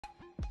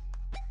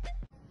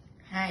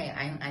Hi,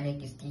 I'm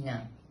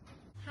Qistina.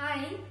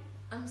 Hi,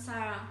 I'm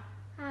Sarah.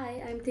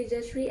 Hi, I'm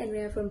Tejashree and we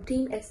are from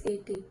Team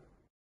S.A.T.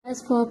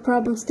 As for our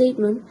problem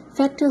statement,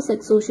 factors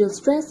like social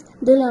stress,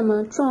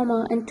 dilemma,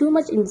 trauma, and too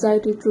much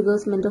anxiety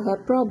triggers mental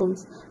health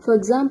problems. For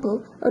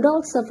example,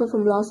 adults suffer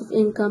from loss of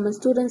income and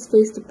students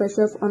face the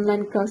pressure of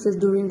online classes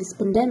during this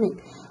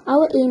pandemic.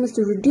 Our aim is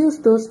to reduce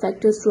those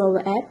factors through our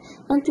app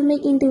and to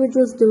make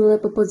individuals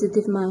develop a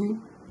positive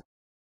mind.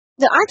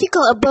 The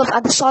article above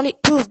are the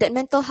solid proof that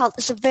mental health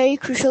is a very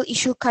crucial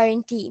issue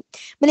currently.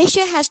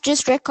 Malaysia has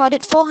just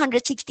recorded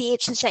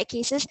 468 suicide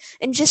cases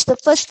in just the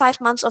first 5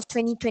 months of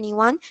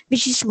 2021,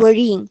 which is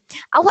worrying.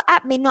 Our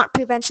app may not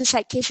prevent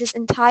suicide cases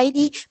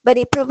entirely, but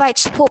it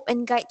provides hope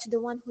and guide to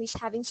the one who is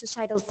having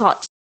suicidal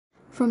thoughts.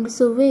 From the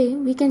survey,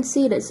 we can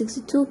see that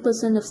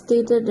 62% have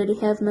stated that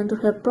they have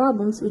mental health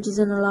problems, which is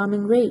an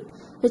alarming rate.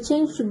 A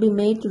change should be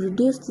made to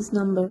reduce this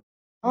number.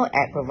 Our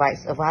app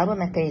provides a viable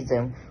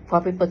mechanism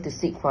for people to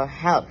seek for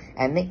help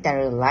and make them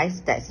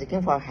realize that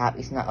seeking for help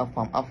is not a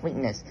form of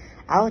weakness.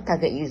 Our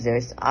target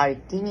users are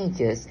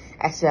teenagers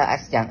as well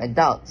as young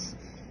adults.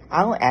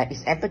 Our app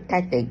is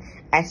empathetic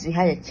as we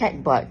have a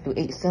chatbot to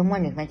aid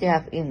someone with mental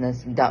health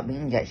illness without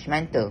being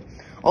judgmental.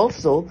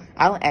 Also,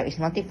 our app is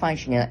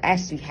multifunctional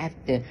as we have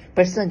the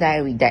personal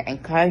diary that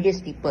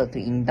encourages people to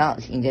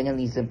indulge in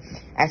journalism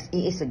as it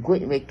is a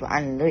good way to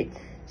unload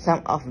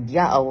some of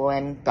their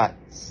overwhelming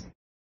thoughts.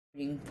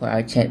 For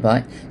our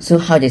chatbot, so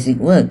how does it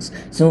work?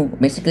 So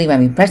basically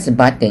when we press the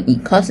button,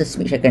 it calls the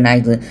speech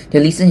recognizer to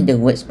listen to the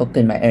words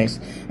spoken by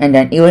us, and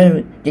then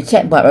the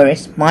chatbot will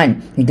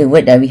respond with the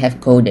word that we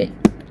have coded.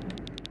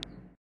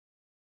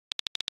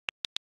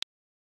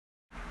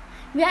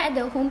 We are at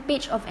the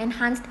homepage of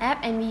Enhanced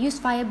app and we use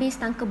Firebase,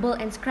 Thunkable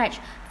and Scratch.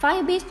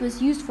 Firebase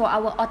was used for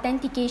our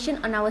authentication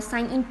on our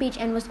sign-in page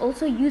and was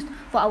also used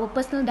for our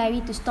personal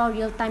diary to store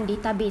real-time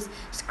database.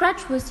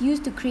 Scratch was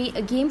used to create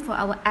a game for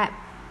our app.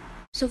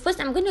 So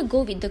first I'm going to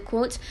go with the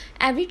quotes.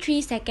 Every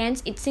 3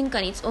 seconds it syncs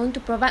on its own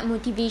to provide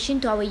motivation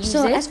to our users.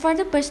 So as for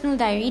the personal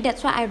diary,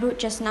 that's what I wrote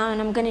just now,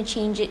 and I'm going to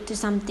change it to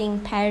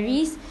something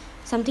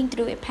to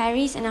do with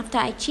Paris. And after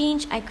I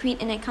change, I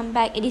quit and I come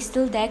back, it is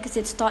still there because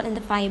it's stored in the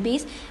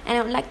Firebase, and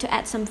I would like to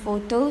add some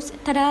photos.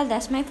 Ta-da,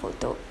 that's my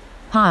photo.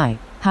 Hi,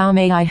 how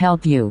may I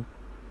help you?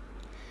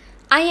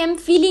 I am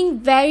feeling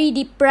very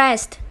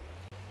depressed.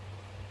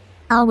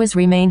 Always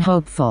remain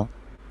hopeful.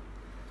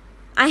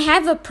 I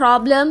have a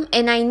problem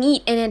and I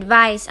need an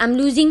advice. I'm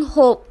losing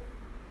hope.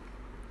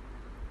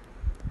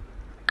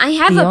 I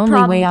have The a only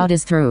problem. way out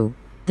is through.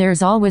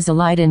 There's always a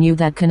light in you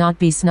that cannot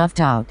be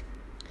snuffed out.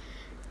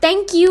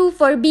 Thank you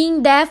for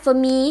being there for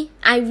me.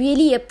 I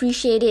really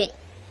appreciate it.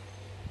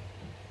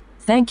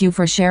 Thank you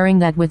for sharing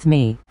that with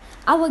me.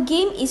 Our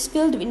game is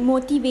filled with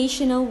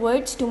motivational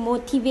words to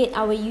motivate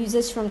our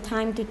users from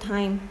time to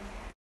time.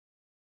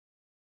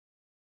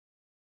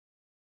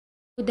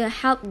 The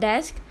help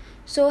desk.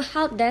 So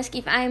help desk,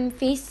 if I'm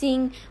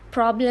facing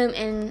problem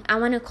and I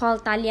want to call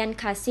Talian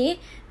Kasih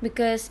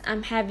because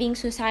I'm having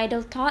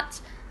suicidal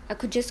thoughts, I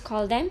could just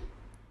call them.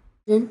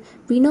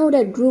 We know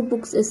that group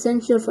books are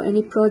essential for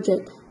any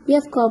project. We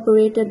have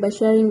cooperated by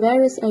sharing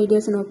various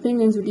ideas and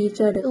opinions with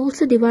each other. We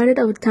also divided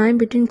our time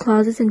between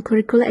classes and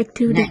curricular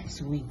activities.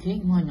 Next, we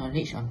gain more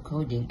knowledge on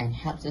coding and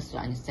helps us to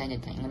understand the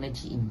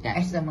technology in depth.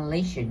 As a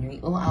Malaysian, we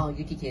owe our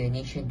duty to the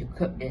nation to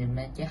curb the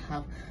mental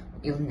health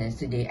illness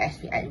today as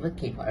we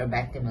advocate for a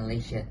better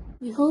Malaysia.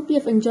 We hope you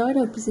have enjoyed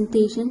our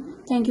presentation.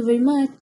 Thank you very much.